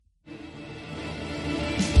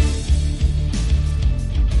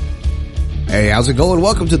Hey, how's it going?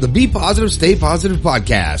 Welcome to the Be Positive, Stay Positive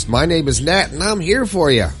podcast. My name is Nat and I'm here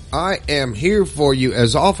for you. I am here for you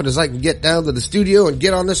as often as I can get down to the studio and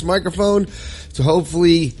get on this microphone to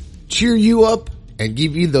hopefully cheer you up and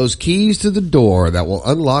give you those keys to the door that will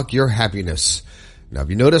unlock your happiness. Now, if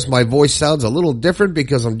you notice, my voice sounds a little different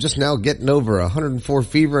because I'm just now getting over 104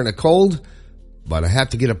 fever and a cold, but I have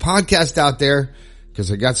to get a podcast out there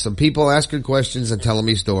because I got some people asking questions and telling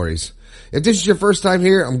me stories. If this is your first time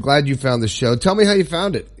here, I'm glad you found the show. Tell me how you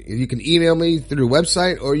found it. You can email me through the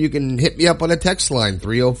website or you can hit me up on a text line,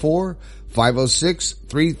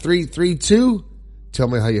 304-506-3332. Tell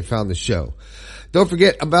me how you found the show. Don't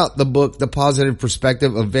forget about the book, The Positive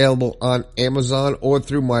Perspective, available on Amazon or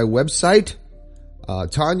through my website.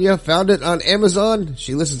 Tanya found it on Amazon.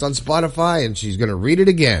 She listens on Spotify and she's going to read it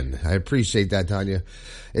again. I appreciate that, Tanya.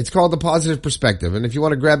 It's called The Positive Perspective. And if you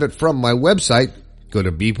want to grab it from my website, go to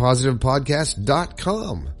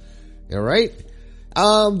bepositivepodcast.com. All right.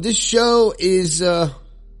 This show is,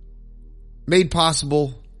 made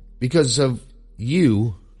possible because of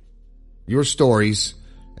you, your stories,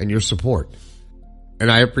 and your support. And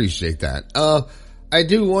I appreciate that. I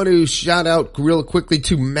do want to shout out real quickly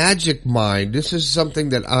to Magic Mind. This is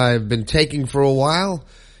something that I've been taking for a while.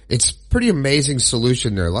 It's pretty amazing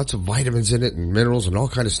solution there. Lots of vitamins in it and minerals and all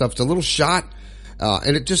kind of stuff. It's a little shot.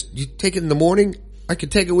 And it just, you take it in the morning. I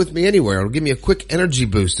could take it with me anywhere. It'll give me a quick energy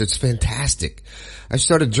boost. It's fantastic. I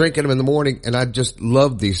started drinking them in the morning and I just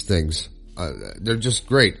love these things. They're just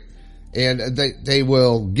great. And they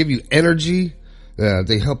will give you energy.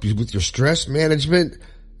 They help you with your stress management.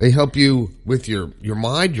 They help you with your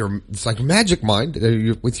mind. It's like Magic Mind,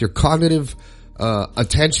 with your cognitive,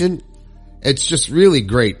 attention. It's just really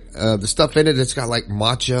great. The stuff in it, it's got like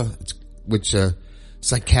matcha, which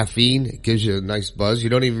it's like caffeine. It gives you a nice buzz. You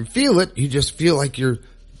don't even feel it. You just feel like you're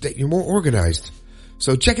more organized.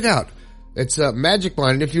 So check it out. It's Magic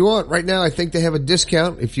Mind. And if you want, right now, I think they have a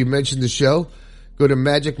discount. If you mention the show, go to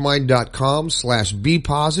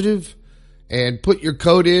magicmind.com/bepositive and put your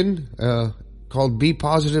code in, called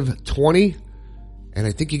BePositive20. And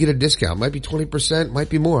I think you get a discount. Might be 20%, might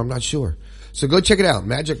be more. I'm not sure. So go check it out.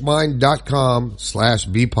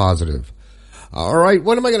 magicmind.com/bepositive. All right.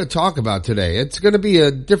 What am I going to talk about today? It's going to be a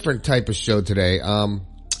different type of show today. A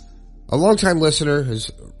longtime listener has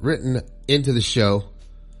written into the show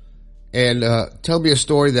and, tell me a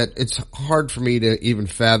story that it's hard for me to even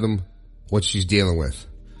fathom what she's dealing with.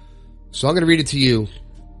 So I'm going to read it to you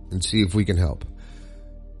and see if we can help.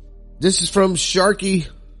 This is from Sharky,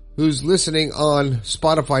 who's listening on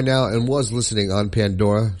Spotify now and was listening on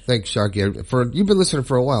Pandora. Thanks, Sharky. You've been listening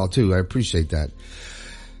for a while too. I appreciate that.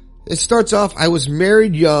 It starts off, I was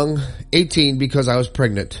married young, 18, because I was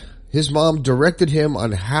pregnant. His mom directed him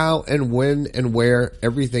on how and when and where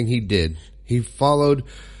everything he did. He followed,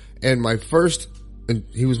 and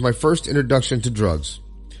he was my first introduction to drugs.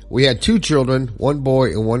 We had 2 children, 1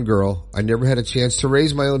 boy and 1 girl. I never had a chance to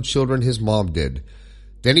raise my own children. His mom did.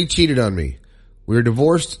 Then he cheated on me. We were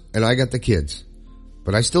divorced and I got the kids.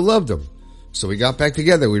 But I still loved him. So we got back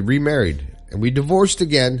together. We remarried and we divorced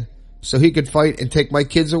again so he could fight and take my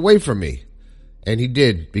kids away from me. And he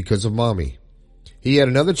did because of mommy. He had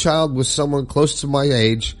another child with someone close to my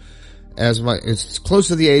age it's close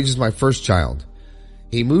to the age as my first child.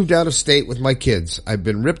 He moved out of state with my kids. I've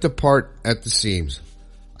been ripped apart at the seams.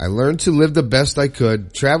 I learned to live the best I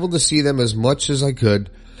could, traveled to see them as much as I could.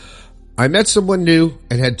 I met someone new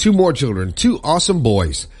and had 2 more children, 2 awesome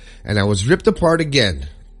boys, and I was ripped apart again.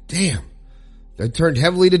 Damn. I turned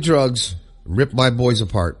heavily to drugs, ripped my boys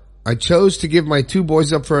apart. I chose to give my 2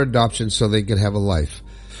 boys up for adoption so they could have a life.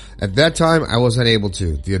 At that time, I was unable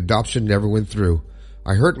to. The adoption never went through.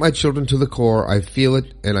 I hurt my children to the core. I feel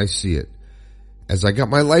it and I see it. As I got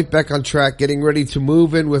my life back on track, getting ready to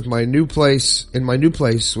move in with my new place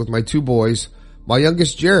with my 2 boys, my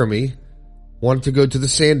youngest Jeremy wanted to go to the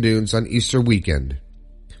sand dunes on Easter weekend.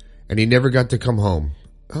 And he never got to come home.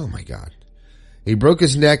 Oh my God. He broke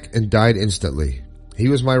his neck and died instantly. He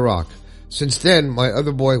was my rock. Since then, my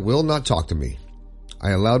other boy will not talk to me.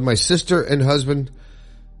 I allowed my sister and husband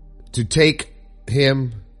to take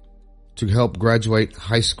him to help graduate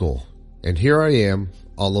high school. And here I am,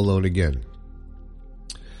 all alone again.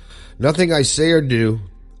 Nothing I say or do,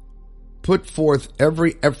 put forth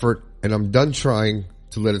every effort, and I'm done trying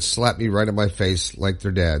to let it slap me right in my face like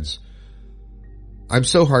their dads. I'm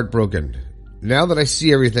so heartbroken. Now that I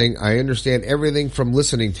see everything, I understand everything from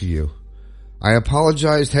listening to you. I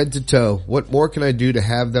apologized head to toe. What more can I do to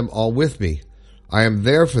have them all with me? I am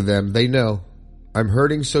there for them. They know. I'm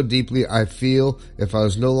hurting so deeply. I feel if I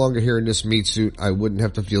was no longer here in this meat suit, I wouldn't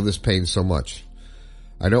have to feel this pain so much.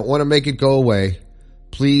 I don't want to make it go away,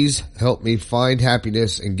 Please help me find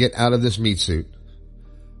happiness and get out of this meat suit.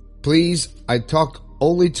 Please, I talk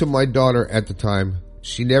only to my daughter at the time.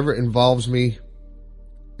 She never involves me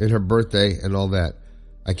in her birthday and all that.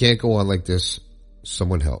 I can't go on like this.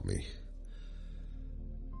 Someone help me.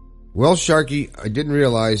 Well, Sharky, I didn't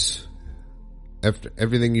realize after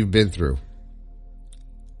everything you've been through.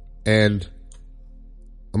 And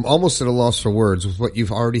I'm almost at a loss for words with what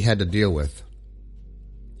you've already had to deal with.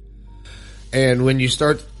 And when you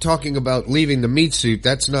start talking about leaving the meat suit,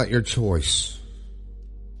 that's not your choice.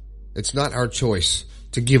 It's not our choice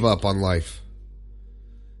to give up on life.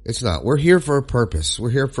 It's not. We're here for a purpose. We're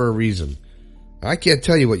here for a reason. I can't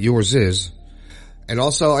tell you what yours is. And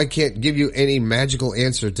also, I can't give you any magical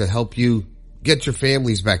answer to help you get your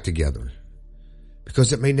families back together.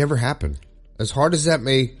 Because it may never happen. As hard as that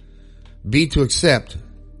may be to accept,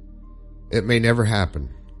 it may never happen.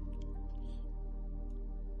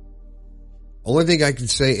 Only thing I can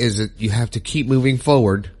say is that you have to keep moving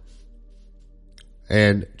forward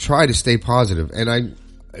and try to stay positive. And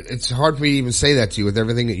it's hard for me to even say that to you with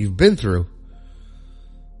everything that you've been through.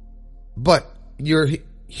 But you're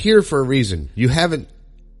here for a reason. You haven't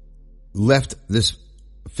left this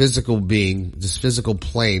physical being, this physical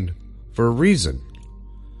plane for a reason.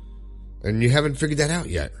 And you haven't figured that out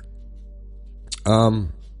yet.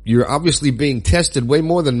 You're obviously being tested way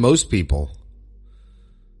more than most people.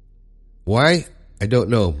 Why? I don't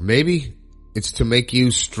know. Maybe it's to make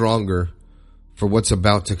you stronger for what's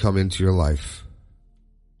about to come into your life.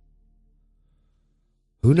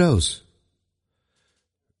 Who knows?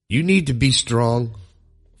 You need to be strong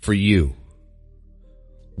for you.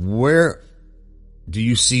 Where do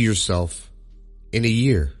you see yourself in a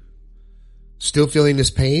year? Still feeling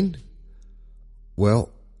this pain?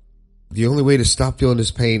 Well, the only way to stop feeling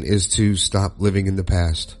this pain is to stop living in the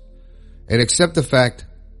past and accept the fact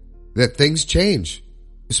that things change,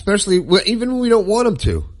 especially even when we don't want them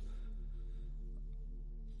to.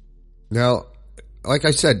 Now, like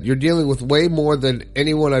I said, you're dealing with way more than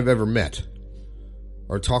anyone I've ever met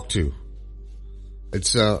or talked to.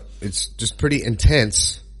 It's just pretty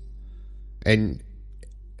intense, and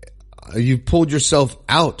you've pulled yourself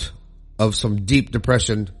out of some deep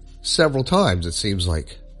depression several times, it seems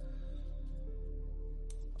like.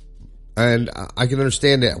 And I can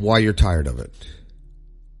understand that why you're tired of it.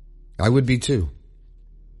 I would be too.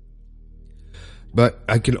 But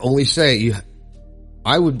I can only say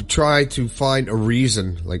I would try to find a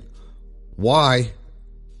reason, like, why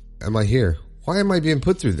am I here? Why am I being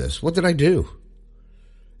put through this? What did I do?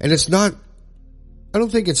 And it's not, I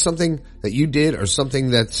don't think it's something that you did or something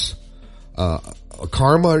that's a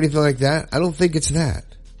karma or anything like that. I don't think it's that.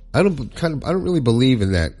 I don't really believe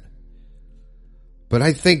in that. But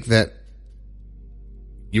I think that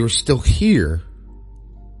you're still here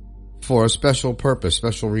for a special purpose,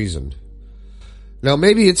 special reason. Now,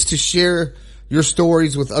 maybe it's to share your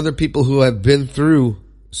stories with other people who have been through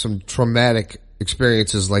some traumatic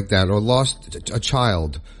experiences like that, or lost a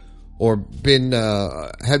child, or been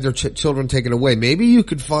had their children taken away. Maybe you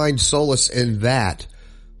could find solace in that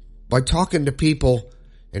by talking to people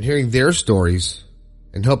and hearing their stories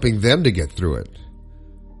and helping them to get through it.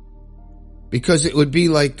 Because it would be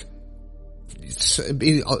like,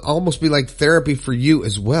 almost be like therapy for you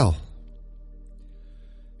as well.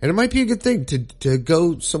 And it might be a good thing to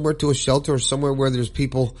go somewhere, to a shelter or somewhere where there's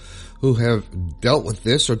people who have dealt with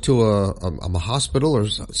this, or to a hospital or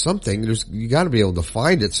something. You got to be able to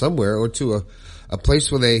find it somewhere, or to a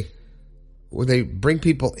place where they bring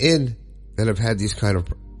people in that have had these kind of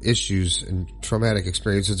issues and traumatic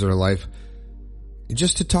experiences in their life,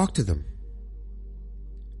 just to talk to them.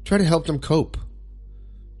 Try to help them cope.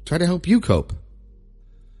 Try to help you cope.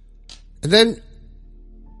 And then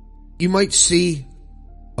you might see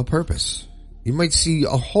a purpose. You might see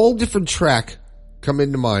a whole different track come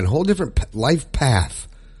into mind, a whole different life path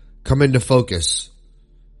come into focus,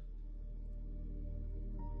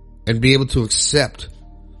 and be able to accept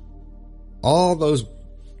all those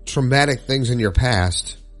traumatic things in your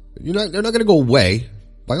past. They're not going to go away.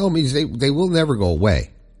 By all means, they will never go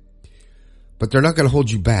away. But they're not going to hold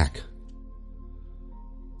you back.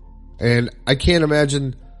 And I can't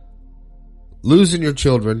imagine losing your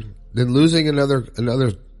children, then losing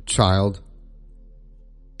another child,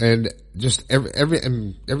 and just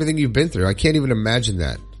everything you've been through. I can't even imagine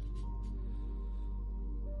that.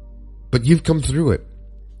 But you've come through it.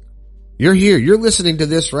 You're here. You're listening to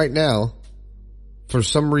this right now for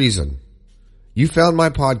some reason. You found my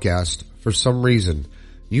podcast for some reason.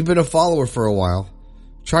 You've been a follower for a while,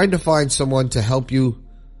 trying to find someone to help you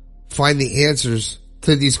find the answers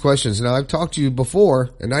to these questions. Now, I've talked to you before,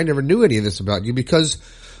 and I never knew any of this about you because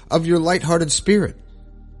of your lighthearted spirit.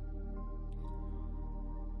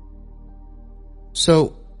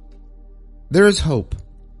 So there is hope.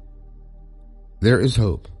 There is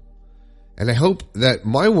hope. And I hope that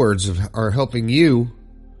my words are helping you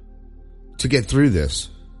to get through this.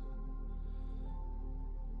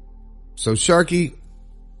 So Sharky,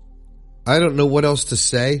 I don't know what else to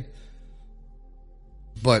say,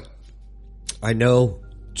 but I know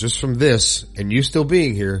just from this and you still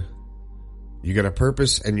being here, you got a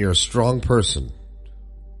purpose and you're a strong person.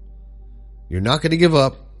 You're not going to give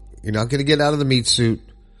up. You're not going to get out of the meat suit.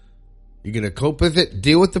 You're going to cope with it,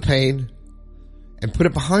 deal with the pain, and put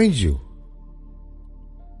it behind you.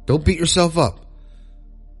 Don't beat yourself up.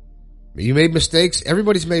 You made mistakes.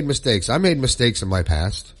 Everybody's made mistakes. I made mistakes in my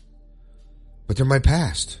past, but they're my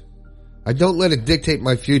past. I don't let it dictate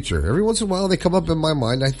my future. Every once in a while they come up in my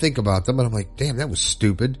mind. I think about them and I'm like, damn, that was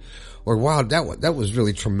stupid. Or wow, that was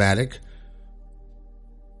really traumatic.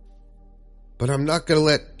 But I'm not going to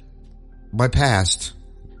let my past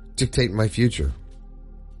dictate my future.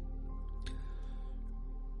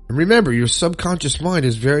 And remember, your subconscious mind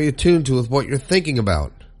is very attuned to what you're thinking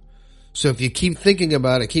about. So if you keep thinking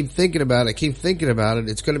about it, keep thinking about it,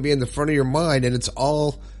 it's going to be in the front of your mind, and it's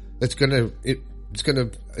going to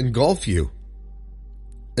engulf you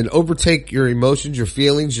and overtake your emotions, your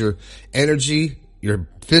feelings, your energy, your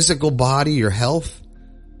physical body, your health.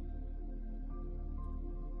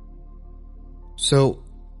 So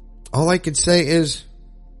all I can say is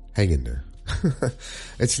hang in there.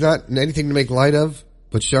 It's not anything to make light of,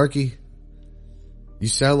 but Sharky, you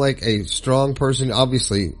sound like a strong person,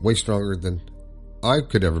 obviously way stronger than I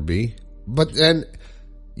could ever be. But then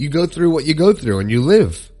you go through what you go through and you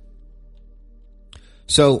live.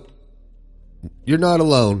 So you're not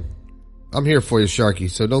alone. I'm here for you, Sharky.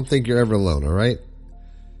 So don't think you're ever alone, all right?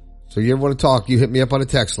 So you ever want to talk, you hit me up on a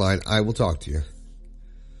text line. I will talk to you.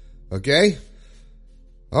 Okay?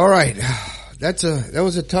 All right. That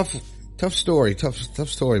was a tough story. Tough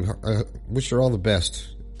story. I wish her all the best.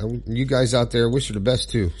 You guys out there, wish her the best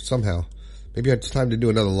too, somehow. Maybe it's time to do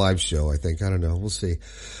another live show, I think. I don't know. We'll see.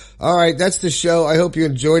 All right, that's the show. I hope you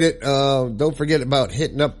enjoyed it. Don't forget about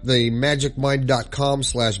hitting up the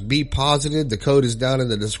magicmind.com/bepositive. The code is down in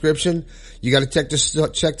the description. You got to check this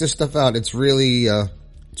stuff out. It's really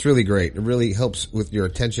great. It really helps with your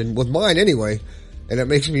attention, with mine anyway, and it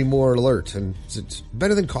makes me more alert. And it's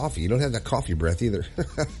better than coffee. You don't have that coffee breath either.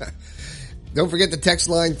 Don't forget the text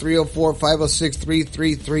line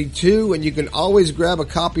 304-506-3332, and you can always grab a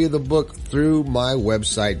copy of the book through my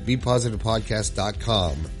website,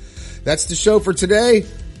 bepositivepodcast.com. That's the show for today.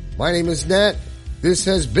 My name is Nat. This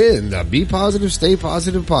has been the Be Positive, Stay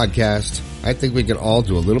Positive podcast. I think we can all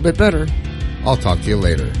do a little bit better. I'll talk to you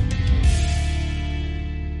later.